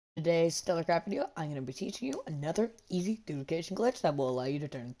today's Stellarcraft video, I'm going to be teaching you another easy duplication glitch that will allow you to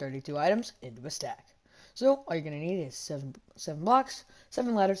turn 32 items into a stack. So, all you're going to need is 7 blocks,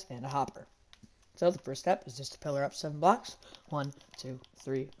 7 ladders, and a hopper. So, the first step is just to pillar up 7 blocks. 1, 2,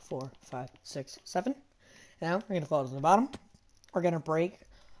 3, 4, 5, 6, 7. Now, we're going to fall to the bottom. We're going to break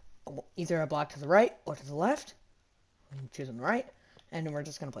either a block to the right or to the left. I'm choosing the right. And then we're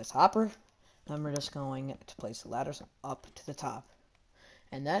just going to place a hopper. Then we're just going to place the ladders up to the top.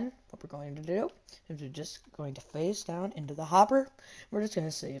 And then what we're going to do is we're just going to face down into the hopper. We're just going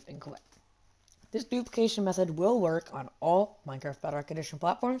to save and quit. This duplication method will work on all Minecraft Bedrock Edition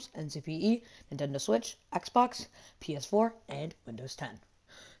platforms, MCPE, Nintendo Switch, Xbox, Ps4, and Windows 10.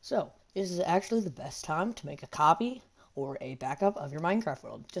 So, this is actually the best time to make a copy or a backup of your Minecraft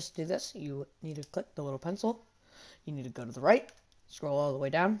world. Just to do this, you need to click the little pencil. You need to go to the right, scroll all the way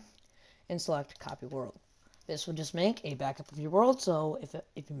down, and select Copy World. This will just make a backup of your world, so if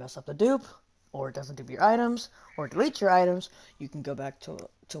you mess up the dupe, or it doesn't dupe your items, or delete your items, you can go back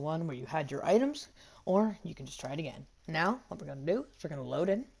to one where you had your items, or you can just try it again. Now, what we're going to do is we're going to load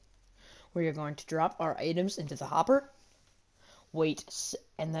in, where you're going to drop our items into the hopper, wait,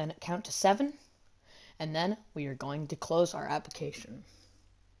 and then count to 7, and then we are going to close our application.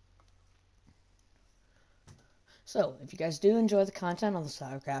 So, if you guys do enjoy the content on the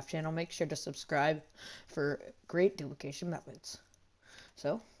Stellarcraft channel, make sure to subscribe for great duplication methods.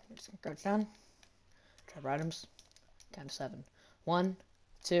 So, we're just going to crouch down, drop our items, count to 7. 1,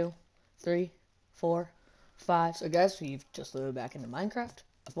 2, 3, 4, 5. So guys, we've just loaded back into Minecraft.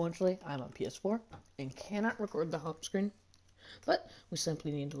 Unfortunately, I'm on PS4 and cannot record the home screen, but we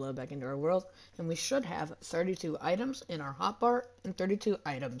simply need to load back into our world, and we should have 32 items in our hotbar and 32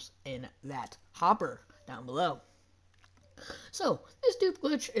 items in that hopper down below. So, this dupe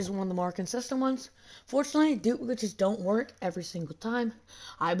glitch is one of the more consistent ones. Fortunately, dupe glitches don't work every single time.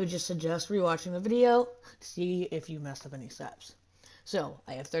 I would just suggest rewatching the video to see if you messed up any steps. So,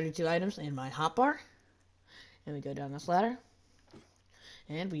 I have 32 items in my hotbar, and we go down this ladder,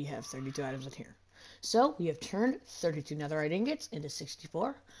 and we have 32 items in here. So, we have turned 32 netherite ingots into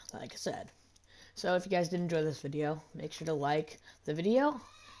 64, like I said. So, if you guys did enjoy this video, make sure to like the video,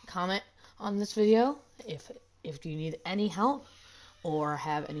 comment on this video if you need any help or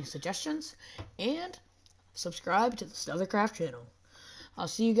have any suggestions, and subscribe to the Stellarcraft channel. I'll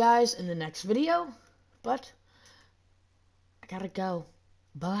see you guys in the next video, but I gotta go.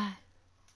 Bye.